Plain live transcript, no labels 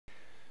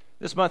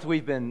This month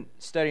we've been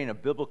studying a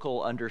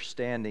biblical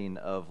understanding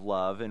of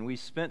love, and we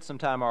spent some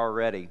time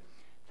already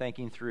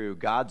thinking through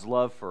God's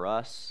love for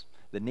us,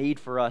 the need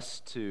for us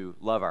to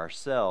love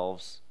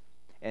ourselves,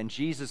 and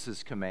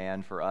Jesus'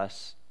 command for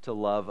us to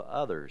love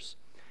others.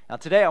 Now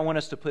today I want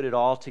us to put it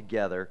all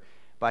together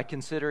by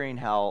considering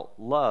how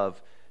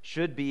love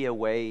should be a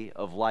way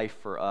of life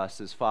for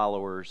us as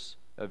followers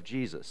of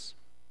Jesus.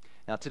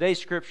 Now today's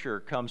scripture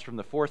comes from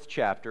the 4th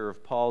chapter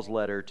of Paul's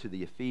letter to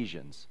the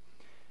Ephesians.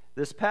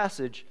 This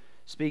passage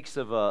speaks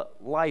of a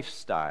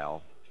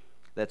lifestyle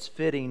that's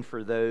fitting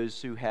for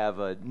those who have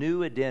a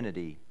new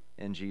identity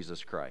in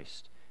Jesus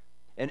Christ.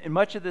 And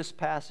much of this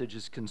passage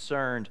is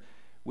concerned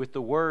with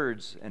the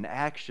words and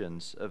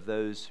actions of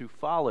those who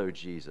follow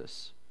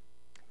Jesus.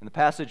 And the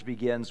passage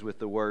begins with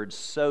the words,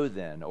 "So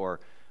then,"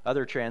 or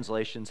other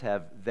translations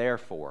have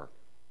 "therefore."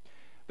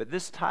 But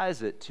this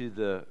ties it to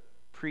the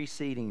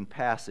preceding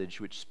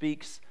passage, which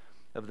speaks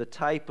of the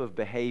type of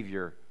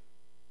behavior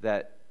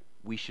that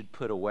we should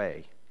put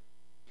away.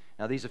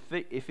 Now, these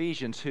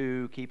Ephesians,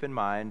 who, keep in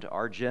mind,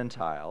 are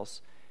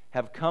Gentiles,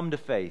 have come to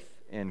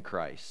faith in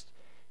Christ.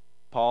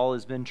 Paul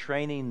has been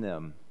training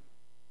them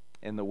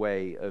in the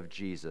way of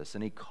Jesus,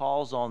 and he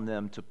calls on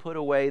them to put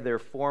away their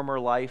former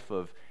life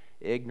of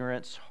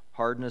ignorance,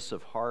 hardness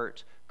of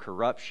heart,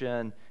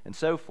 corruption, and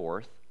so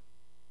forth,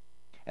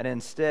 and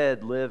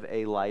instead live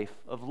a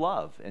life of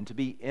love and to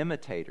be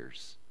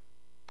imitators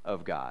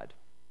of God.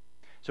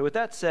 So with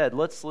that said,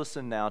 let's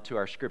listen now to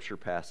our scripture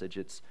passage.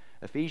 It's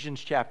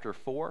Ephesians chapter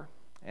 4,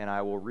 and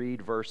I will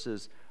read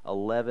verses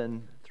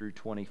 11 through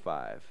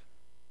 25.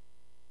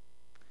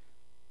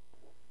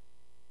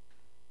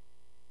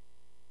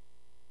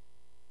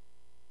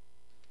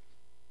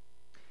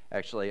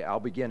 Actually, I'll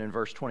begin in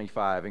verse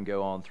 25 and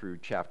go on through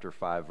chapter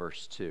 5,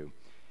 verse 2.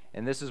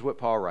 And this is what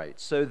Paul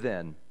writes. "So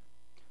then,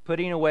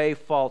 putting away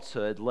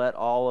falsehood, let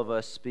all of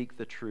us speak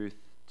the truth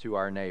to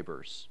our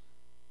neighbors,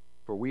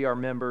 for we are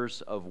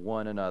members of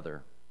one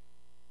another.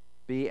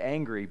 Be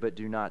angry, but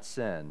do not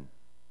sin.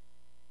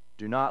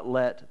 Do not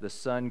let the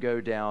sun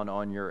go down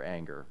on your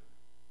anger,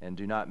 and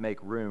do not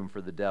make room for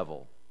the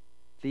devil.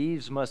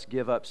 Thieves must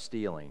give up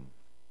stealing.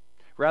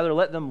 Rather,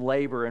 let them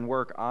labor and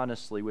work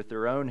honestly with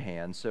their own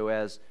hands, so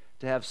as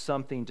to have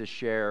something to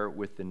share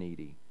with the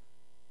needy.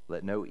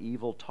 Let no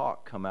evil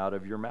talk come out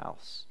of your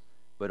mouths,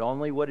 but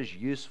only what is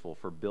useful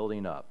for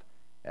building up,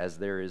 as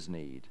there is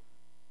need,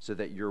 so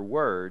that your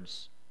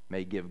words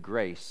may give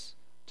grace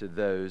to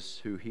those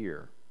who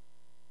hear.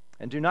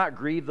 And do not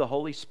grieve the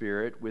Holy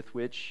Spirit, with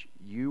which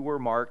you were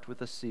marked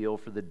with a seal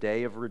for the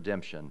day of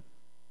redemption.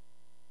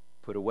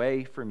 Put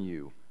away from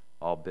you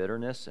all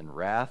bitterness and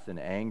wrath and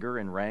anger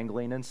and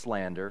wrangling and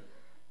slander,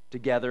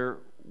 together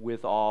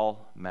with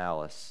all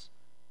malice.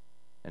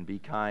 And be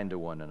kind to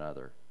one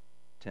another,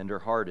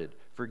 tender-hearted,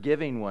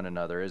 forgiving one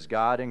another, as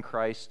God in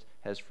Christ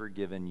has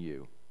forgiven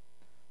you.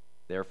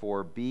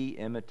 Therefore, be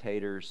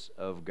imitators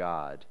of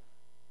God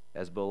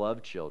as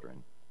beloved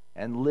children,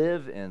 and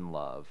live in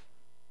love,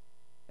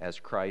 as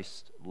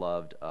Christ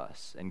loved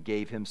us and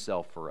gave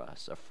himself for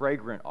us, a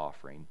fragrant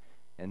offering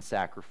and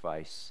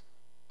sacrifice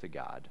to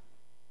God."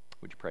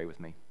 Would you pray with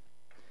me?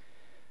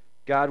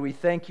 God, we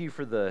thank you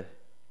for the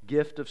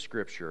gift of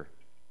Scripture,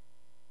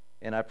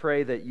 and I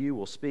pray that you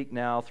will speak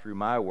now through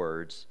my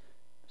words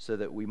so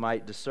that we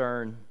might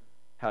discern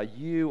how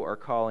you are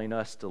calling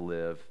us to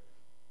live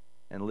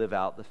and live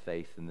out the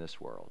faith in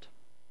this world.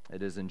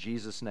 It is in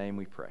Jesus' name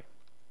we pray.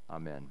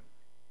 Amen.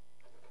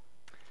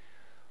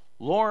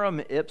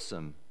 Lorem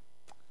ipsum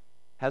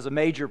has a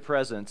major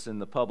presence in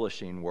the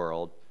publishing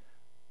world.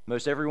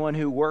 Most everyone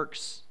who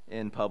works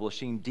in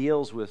publishing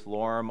deals with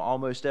Lorem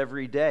almost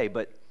every day,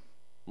 but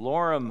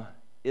Lorem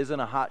isn't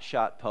a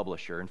hotshot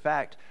publisher. In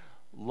fact,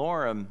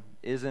 Lorem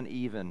isn't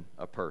even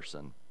a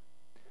person.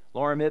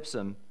 Lorem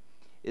ipsum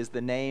is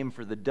the name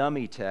for the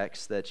dummy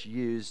text that's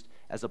used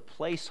as a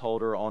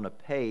placeholder on a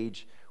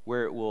page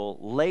where it will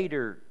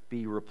later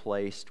be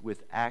replaced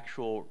with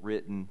actual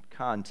written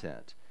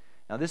content.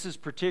 Now, this is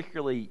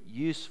particularly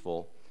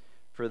useful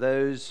for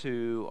those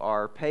who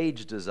are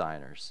page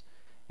designers.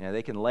 You know,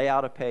 they can lay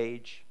out a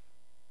page,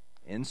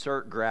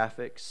 insert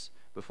graphics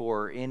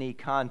before any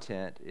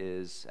content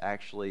is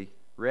actually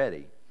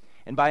ready.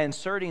 And by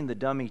inserting the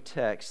dummy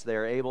text,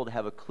 they're able to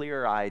have a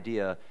clear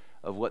idea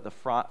of what the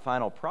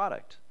final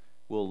product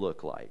will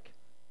look like.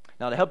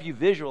 Now, to help you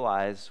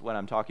visualize what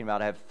I'm talking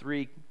about, I have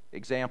 3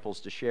 examples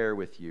to share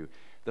with you.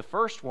 The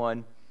first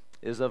one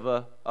is of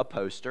a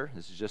poster.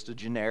 This is just a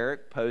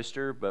generic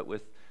poster, but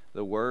with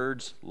the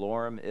words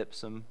Lorem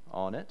ipsum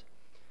on it.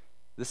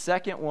 The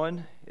second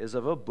one is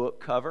of a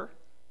book cover.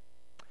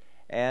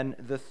 And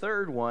the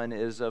third one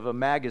is of a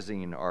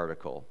magazine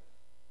article.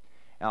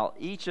 Now,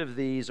 each of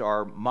these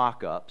are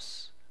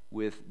mock-ups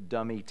with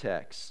dummy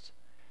text.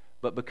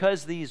 But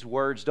because these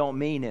words don't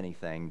mean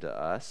anything to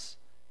us,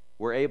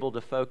 we're able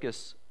to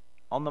focus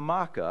on the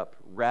mock-up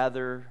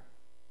rather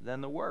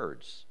than the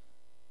words.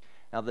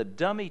 Now, the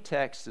dummy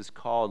text is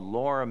called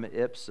Lorem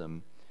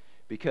ipsum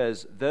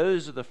because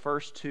those are the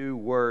first 2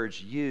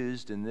 words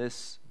used in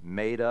this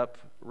made-up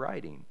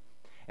writing.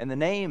 And the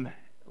name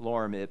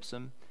lorem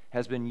ipsum,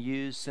 has been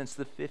used since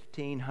the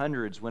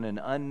 1500s when an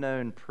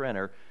unknown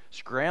printer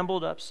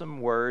scrambled up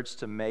some words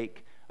to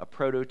make a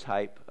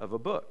prototype of a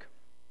book.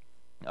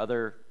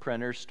 Other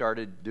printers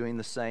started doing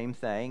the same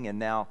thing, and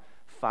now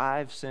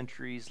 5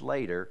 centuries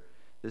later,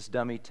 this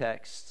dummy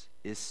text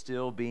is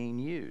still being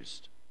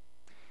used.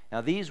 Now,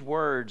 these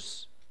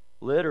words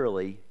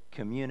literally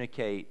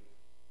communicate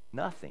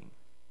nothing.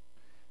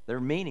 They're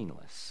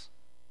meaningless,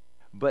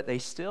 but they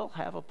still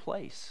have a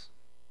place.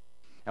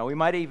 Now, we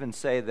might even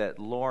say that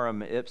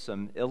lorem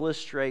ipsum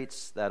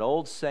illustrates that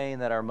old saying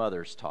that our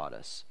mothers taught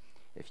us.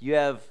 If you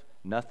have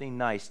nothing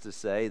nice to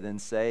say, then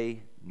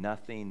say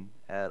nothing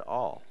at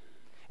all.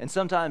 And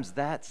sometimes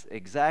that's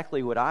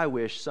exactly what I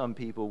wish some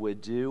people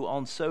would do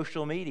on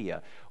social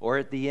media or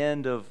at the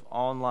end of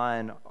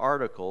online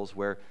articles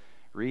where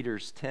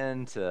readers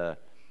tend to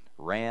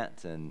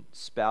rant and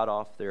spout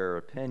off their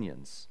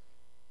opinions.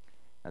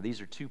 Now,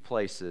 these are 2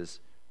 places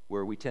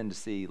where we tend to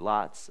see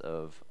lots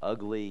of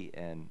ugly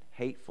and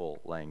hateful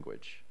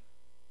language.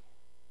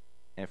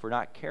 And if we're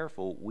not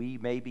careful, we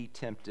may be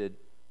tempted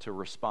to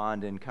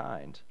respond in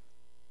kind.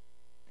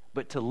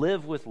 But to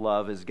live with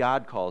love as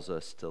God calls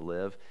us to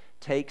live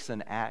takes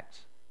an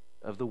act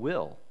of the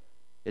will.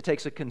 It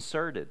takes a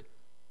concerted,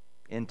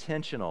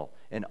 intentional,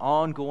 and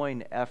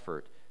ongoing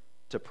effort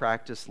to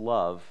practice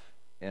love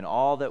in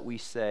all that we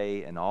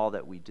say and all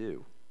that we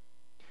do.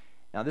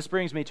 Now, this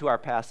brings me to our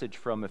passage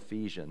from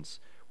Ephesians,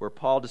 where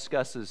Paul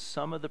discusses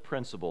some of the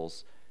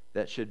principles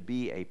that should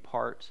be a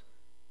part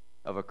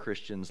of a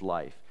Christian's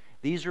life.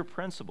 These are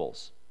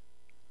principles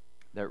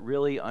that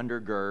really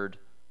undergird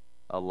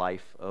a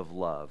life of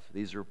love.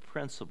 These are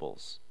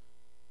principles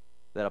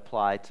that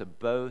apply to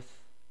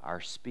both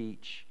our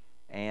speech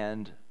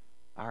and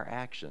our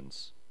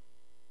actions.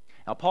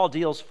 Now, Paul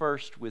deals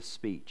first with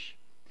speech.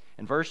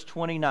 In verse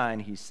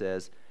 29, he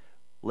says,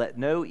 "Let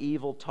no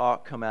evil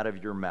talk come out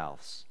of your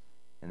mouths."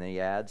 And then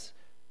he adds,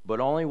 "But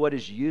only what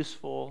is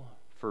useful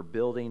for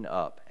building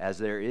up, as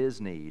there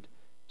is need,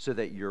 so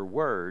that your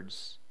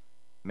words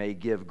may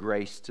give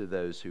grace to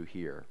those who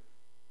hear."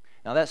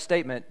 Now, that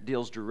statement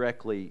deals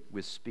directly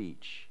with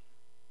speech.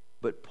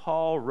 But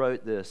Paul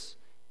wrote this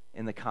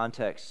in the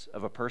context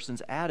of a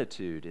person's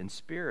attitude and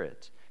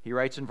spirit. He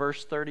writes in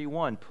verse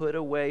 31, "Put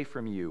away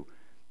from you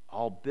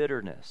all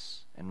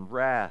bitterness and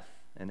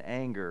wrath and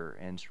anger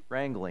and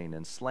wrangling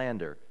and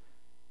slander,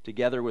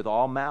 together with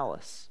all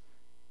malice,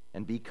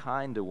 and be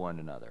kind to one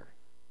another,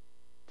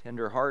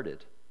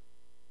 tender-hearted,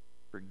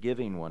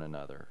 forgiving one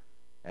another,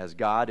 as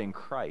God in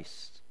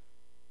Christ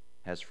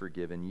has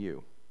forgiven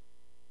you."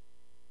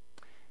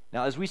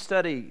 Now, as we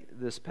study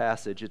this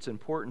passage, it's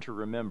important to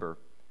remember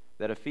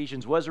that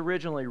Ephesians was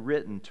originally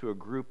written to a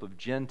group of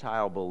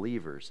Gentile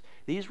believers.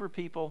 These were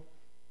people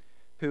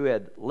who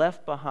had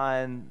left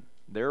behind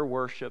their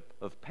worship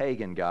of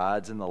pagan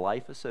gods and the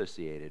life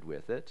associated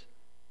with it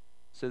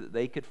so that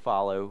they could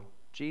follow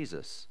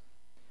Jesus.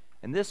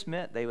 And this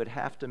meant they would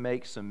have to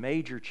make some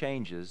major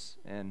changes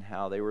in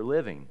how they were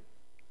living.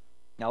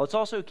 Now, let's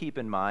also keep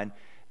in mind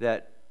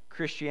that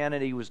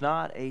Christianity was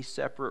not a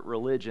separate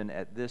religion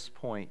at this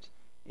point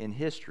in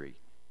history,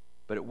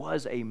 but it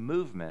was a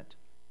movement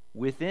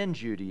within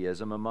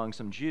Judaism among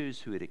some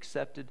Jews who had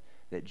accepted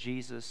that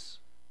Jesus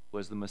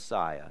was the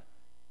Messiah,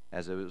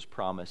 as it was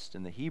promised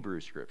in the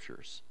Hebrew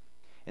Scriptures.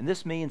 And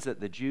this means that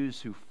the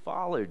Jews who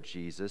followed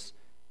Jesus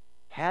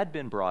had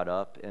been brought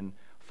up in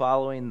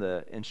following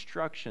the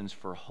instructions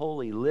for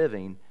holy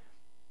living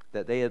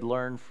that they had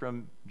learned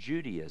from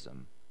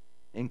Judaism,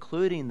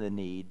 including the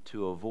need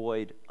to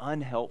avoid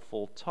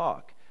unhelpful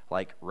talk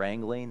like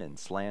wrangling and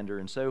slander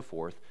and so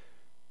forth,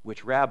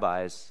 which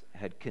rabbis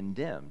had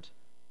condemned.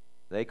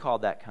 They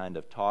called that kind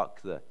of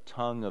talk the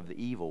tongue of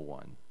the evil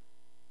one.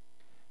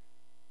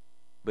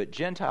 But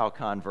Gentile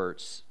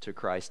converts to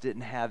Christ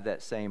didn't have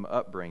that same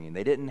upbringing.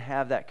 They didn't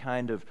have that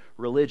kind of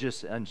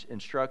religious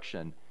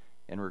instruction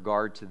in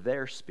regard to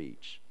their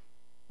speech.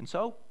 And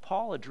so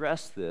Paul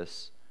addressed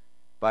this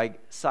by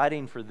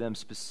citing for them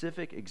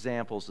specific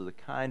examples of the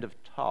kind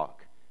of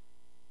talk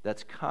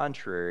that's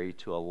contrary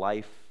to a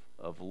life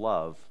of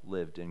love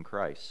lived in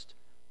Christ.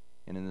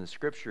 And in the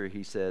Scripture,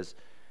 he says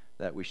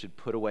that we should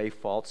put away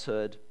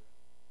falsehood,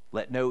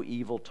 let no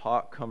evil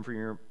talk come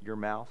from your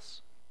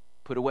mouths,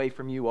 put away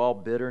from you all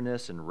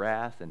bitterness and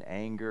wrath and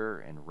anger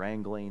and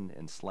wrangling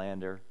and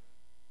slander.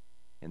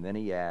 And then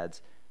he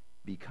adds,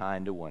 be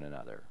kind to one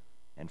another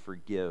and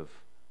forgive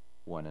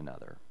one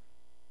another.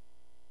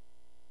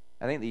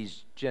 I think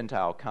these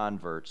Gentile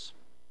converts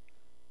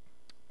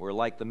were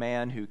like the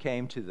man who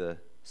came to the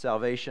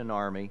Salvation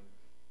Army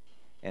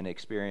and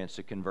experienced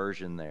a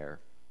conversion there.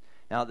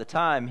 Now, at the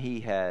time, he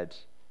had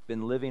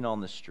been living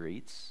on the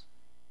streets,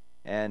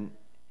 and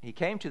he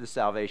came to the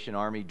Salvation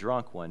Army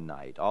drunk one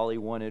night. All he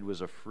wanted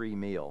was a free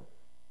meal.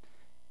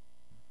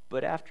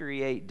 But after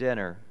he ate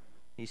dinner,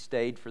 he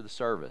stayed for the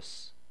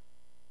service,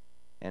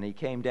 and he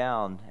came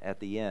down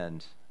at the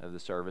end of the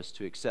service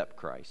to accept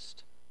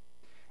Christ.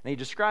 And he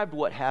described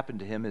what happened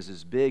to him as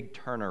his big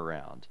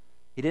turnaround.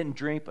 He didn't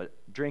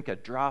drink a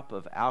drop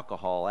of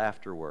alcohol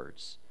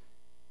afterwards.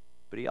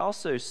 But he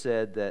also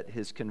said that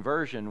his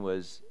conversion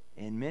was,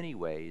 in many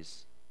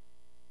ways,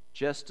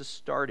 just a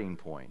starting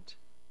point.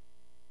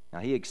 Now,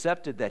 he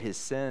accepted that his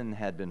sin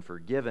had been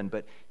forgiven,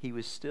 but he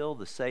was still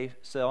the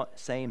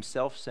same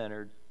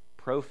self-centered,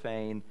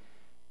 profane,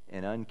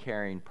 and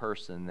uncaring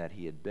person that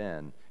he had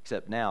been,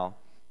 except now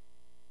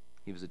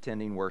he was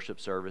attending worship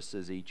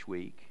services each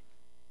week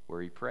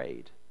where he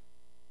prayed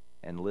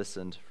and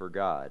listened for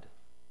God.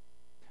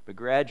 But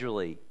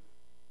gradually,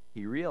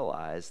 he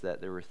realized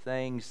that there were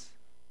things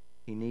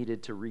he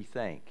needed to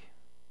rethink,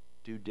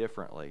 do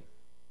differently,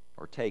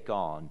 or take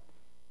on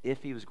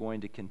if he was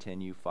going to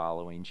continue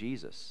following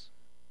Jesus.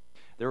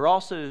 There were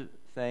also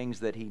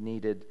things that he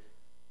needed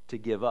to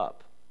give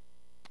up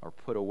or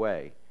put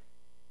away.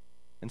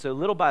 And so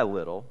little by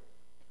little,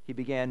 he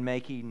began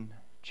making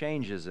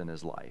changes in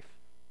his life.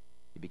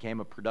 He became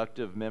a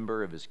productive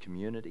member of his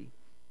community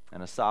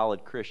and a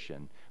solid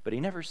Christian. But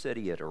he never said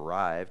he had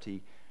arrived.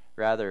 He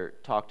rather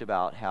talked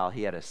about how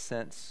he had a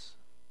sense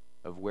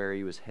of where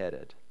he was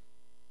headed.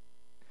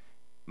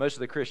 Most of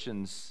the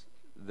Christians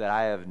that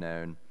I have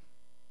known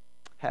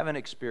haven't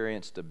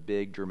experienced a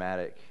big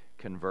dramatic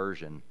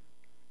conversion,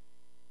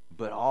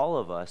 but all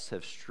of us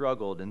have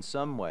struggled in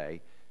some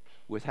way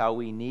with how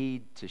we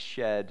need to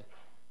shed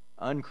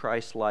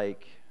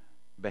unchristlike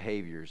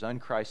behaviors,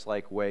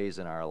 unchristlike ways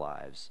in our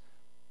lives.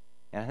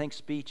 And I think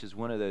speech is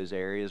one of those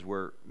areas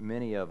where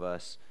many of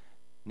us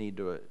need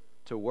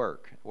to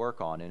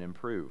work on and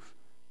improve.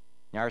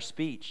 Now, our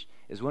speech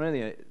is one of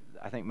the,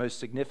 I think, most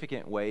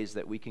significant ways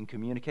that we can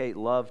communicate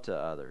love to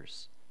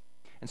others.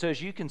 And so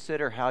as you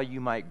consider how you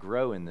might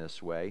grow in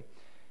this way,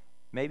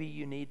 maybe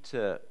you need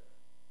to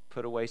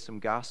put away some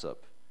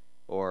gossip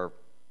or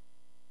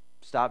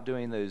stop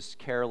doing those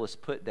careless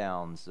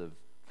put-downs of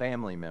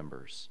family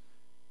members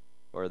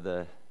or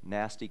the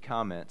nasty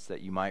comments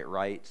that you might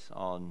write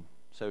on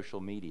social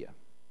media.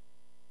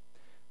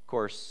 Of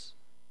course,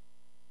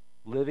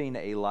 living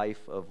a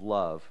life of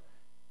love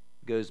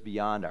goes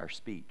beyond our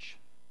speech.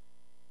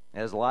 It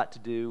has a lot to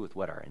do with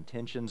what our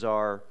intentions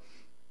are,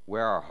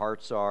 where our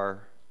hearts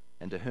are,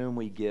 and to whom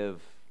we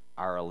give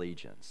our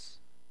allegiance.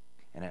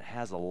 And it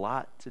has a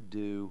lot to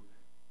do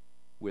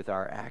with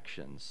our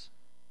actions.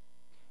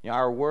 You know,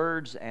 our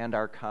words and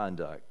our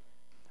conduct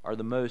are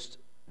the most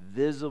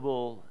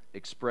visible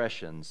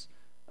expressions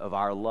of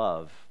our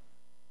love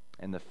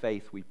and the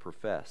faith we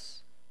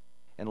profess.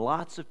 And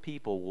lots of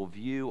people will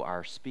view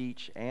our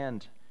speech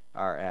and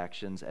our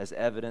actions as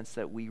evidence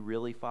that we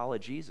really follow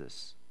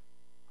Jesus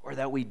or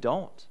that we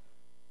don't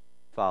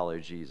follow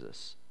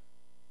Jesus.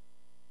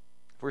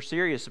 If we're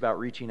serious about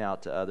reaching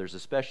out to others,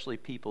 especially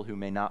people who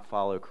may not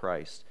follow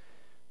Christ,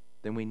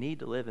 then we need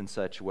to live in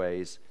such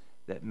ways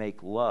that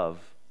make love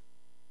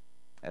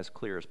as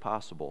clear as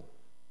possible.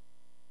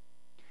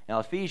 Now,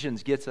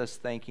 Ephesians gets us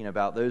thinking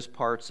about those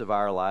parts of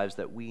our lives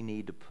that we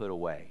need to put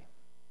away.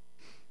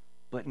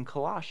 But in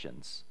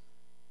Colossians,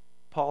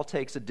 Paul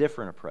takes a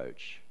different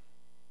approach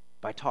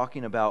by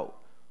talking about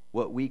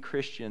what we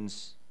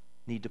Christians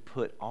need to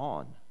put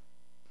on.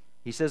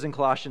 He says in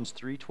Colossians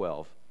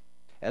 3:12,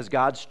 as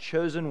God's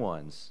chosen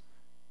ones,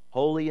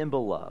 holy and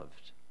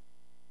beloved,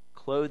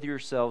 clothe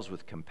yourselves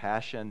with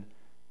compassion,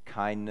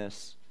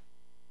 kindness,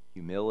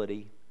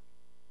 humility,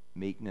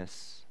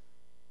 meekness,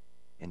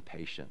 and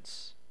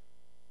patience.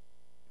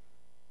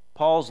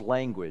 Paul's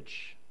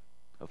language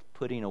of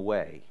putting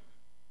away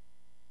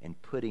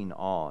and putting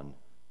on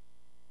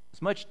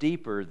is much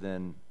deeper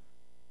than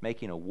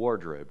making a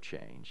wardrobe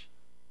change.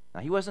 Now,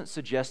 he wasn't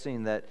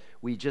suggesting that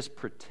we just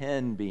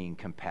pretend being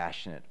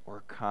compassionate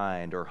or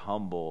kind or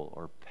humble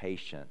or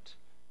patient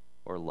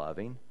or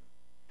loving.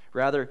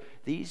 Rather,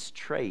 these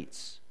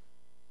traits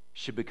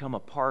should become a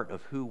part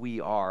of who we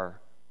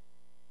are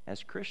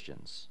as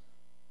Christians.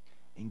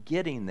 And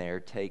getting there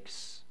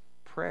takes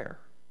prayer.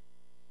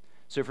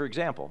 So, for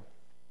example,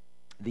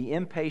 the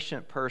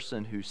impatient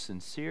person who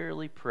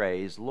sincerely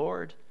prays,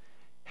 Lord,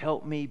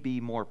 help me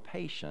be more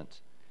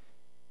patient,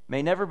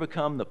 may never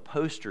become the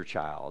poster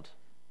child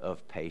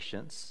of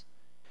patience,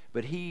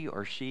 but he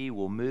or she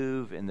will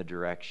move in the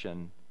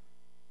direction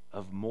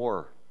of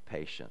more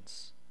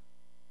patience.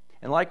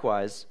 And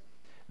likewise,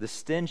 the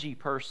stingy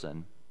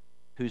person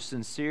who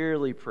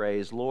sincerely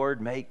prays,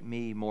 Lord, make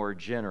me more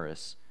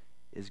generous,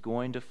 is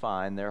going to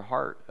find their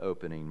heart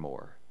opening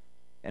more.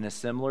 And a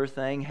similar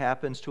thing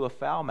happens to a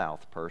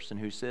foul-mouthed person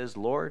who says,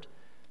 Lord,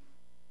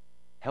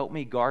 help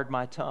me guard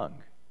my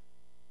tongue.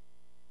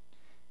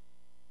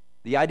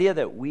 The idea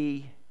that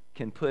we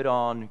can put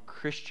on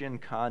Christian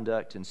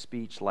conduct and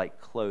speech like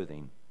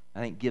clothing,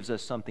 I think, gives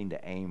us something to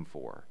aim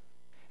for.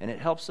 And it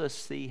helps us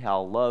see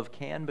how love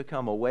can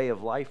become a way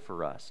of life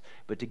for us.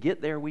 But to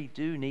get there, we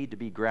do need to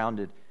be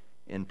grounded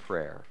in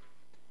prayer.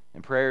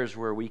 And prayer is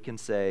where we can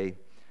say,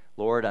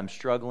 Lord, I'm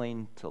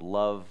struggling to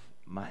love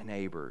my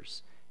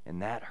neighbors,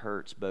 and that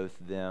hurts both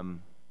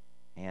them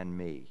and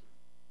me.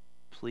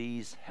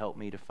 Please help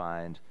me to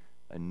find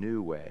a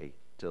new way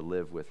to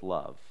live with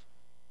love.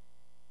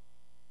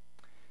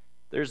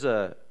 There's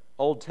an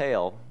old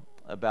tale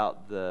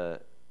about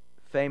the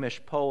famous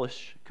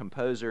Polish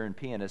composer and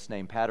pianist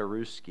named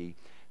Paderewski,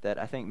 that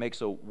I think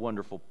makes a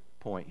wonderful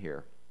point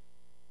here.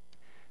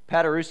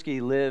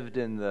 Paderewski lived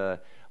in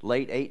the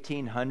late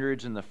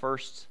 1800s and the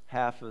first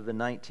half of the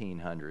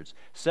 1900s.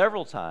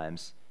 Several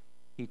times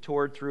he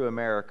toured through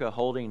America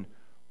holding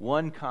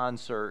one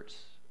concert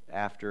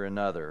after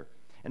another.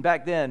 And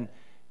back then,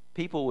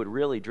 people would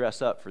really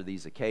dress up for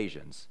these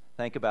occasions.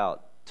 Think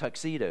about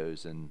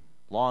tuxedos and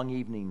long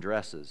evening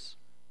dresses.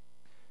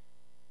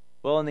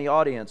 Well, in the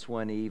audience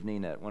one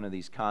evening at one of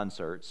these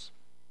concerts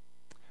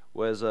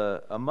was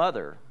a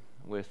mother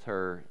with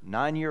her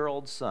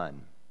 9-year-old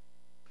son.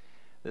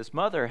 This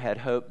mother had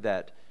hoped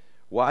that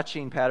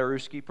watching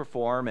Paderewski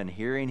perform and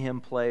hearing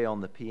him play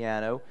on the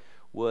piano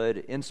would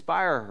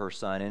inspire her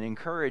son and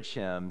encourage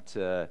him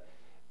to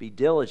be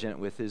diligent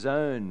with his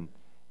own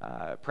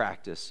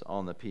practice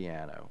on the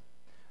piano.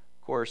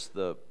 Of course,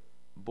 the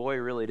boy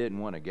really didn't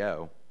want to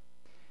go,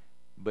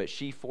 but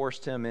she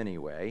forced him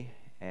anyway,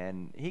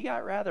 and he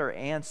got rather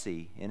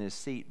antsy in his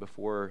seat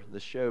before the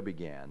show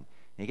began.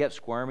 He kept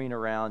squirming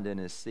around in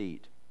his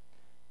seat.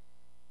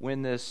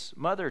 When this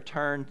mother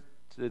turned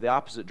to the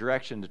opposite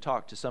direction to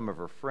talk to some of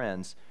her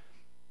friends,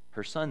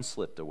 her son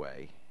slipped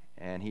away,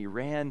 and he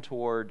ran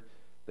toward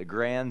the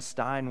grand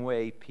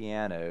Steinway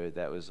piano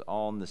that was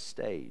on the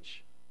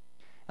stage.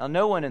 Now,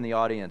 no one in the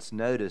audience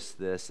noticed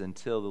this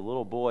until the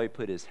little boy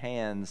put his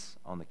hands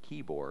on the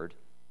keyboard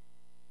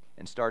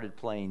and started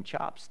playing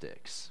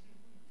chopsticks.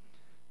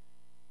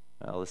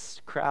 Well,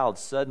 this crowd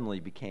suddenly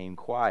became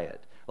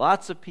quiet.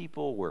 Lots of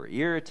people were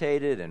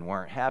irritated and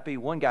weren't happy.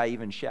 One guy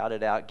even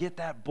shouted out, "Get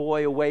that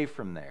boy away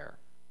from there."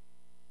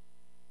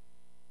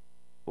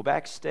 Well,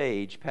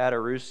 backstage,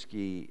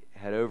 Paderewski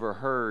had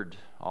overheard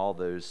all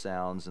those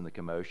sounds and the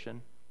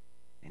commotion,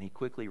 and he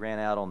quickly ran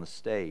out on the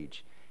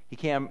stage. He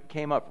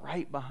came up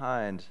right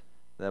behind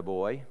the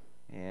boy,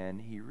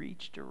 and he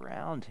reached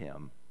around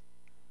him,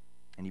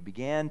 and he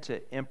began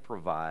to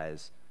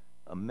improvise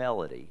a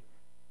melody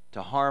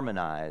to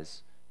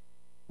harmonize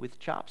with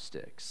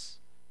chopsticks.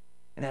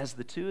 And as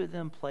the two of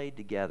them played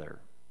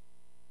together,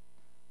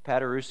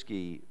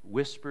 Paderewski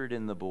whispered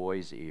in the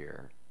boy's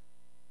ear,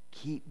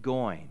 "Keep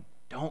going.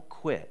 Don't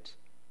quit.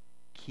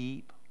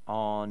 Keep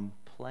on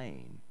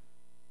playing."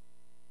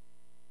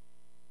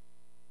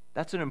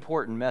 That's an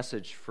important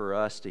message for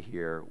us to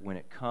hear when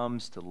it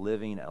comes to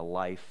living a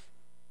life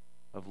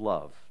of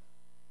love.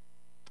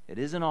 It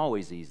isn't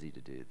always easy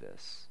to do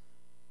this.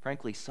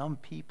 Frankly, some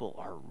people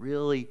are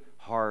really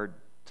hard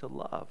to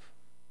love.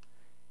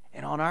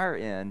 And on our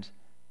end,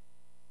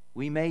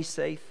 we may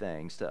say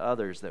things to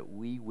others that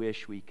we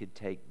wish we could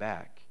take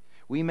back.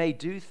 We may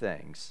do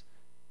things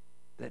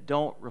that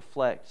don't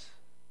reflect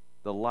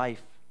the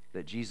life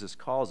that Jesus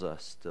calls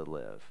us to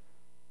live.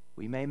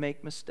 We may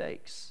make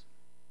mistakes.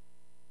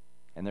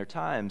 And there are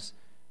times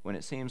when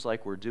it seems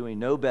like we're doing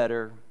no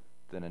better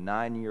than a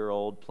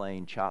 9-year-old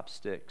playing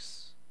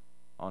chopsticks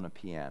on a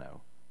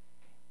piano.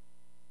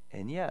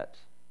 And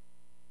yet,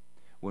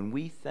 when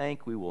we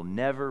think we will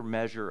never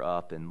measure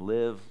up and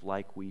live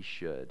like we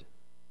should,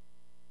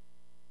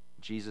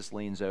 Jesus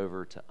leans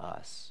over to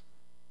us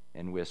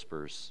and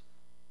whispers,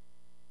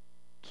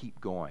 "Keep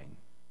going.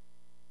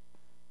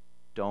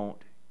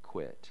 Don't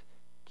quit.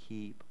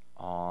 Keep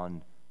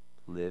on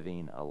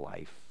living a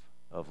life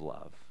of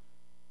love."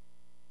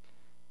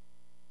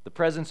 The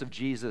presence of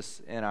Jesus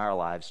in our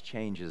lives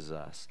changes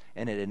us,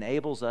 and it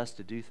enables us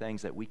to do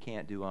things that we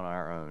can't do on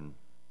our own.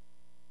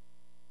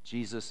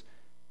 Jesus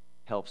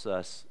helps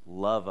us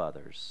love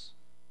others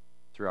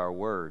through our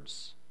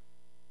words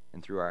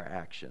and through our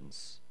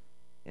actions.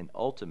 And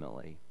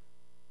ultimately,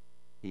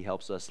 he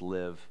helps us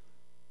live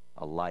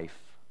a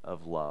life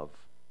of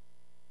love.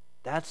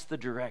 That's the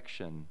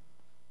direction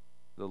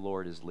the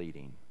Lord is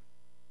leading.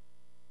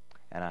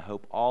 And I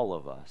hope all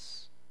of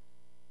us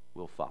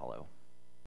will follow.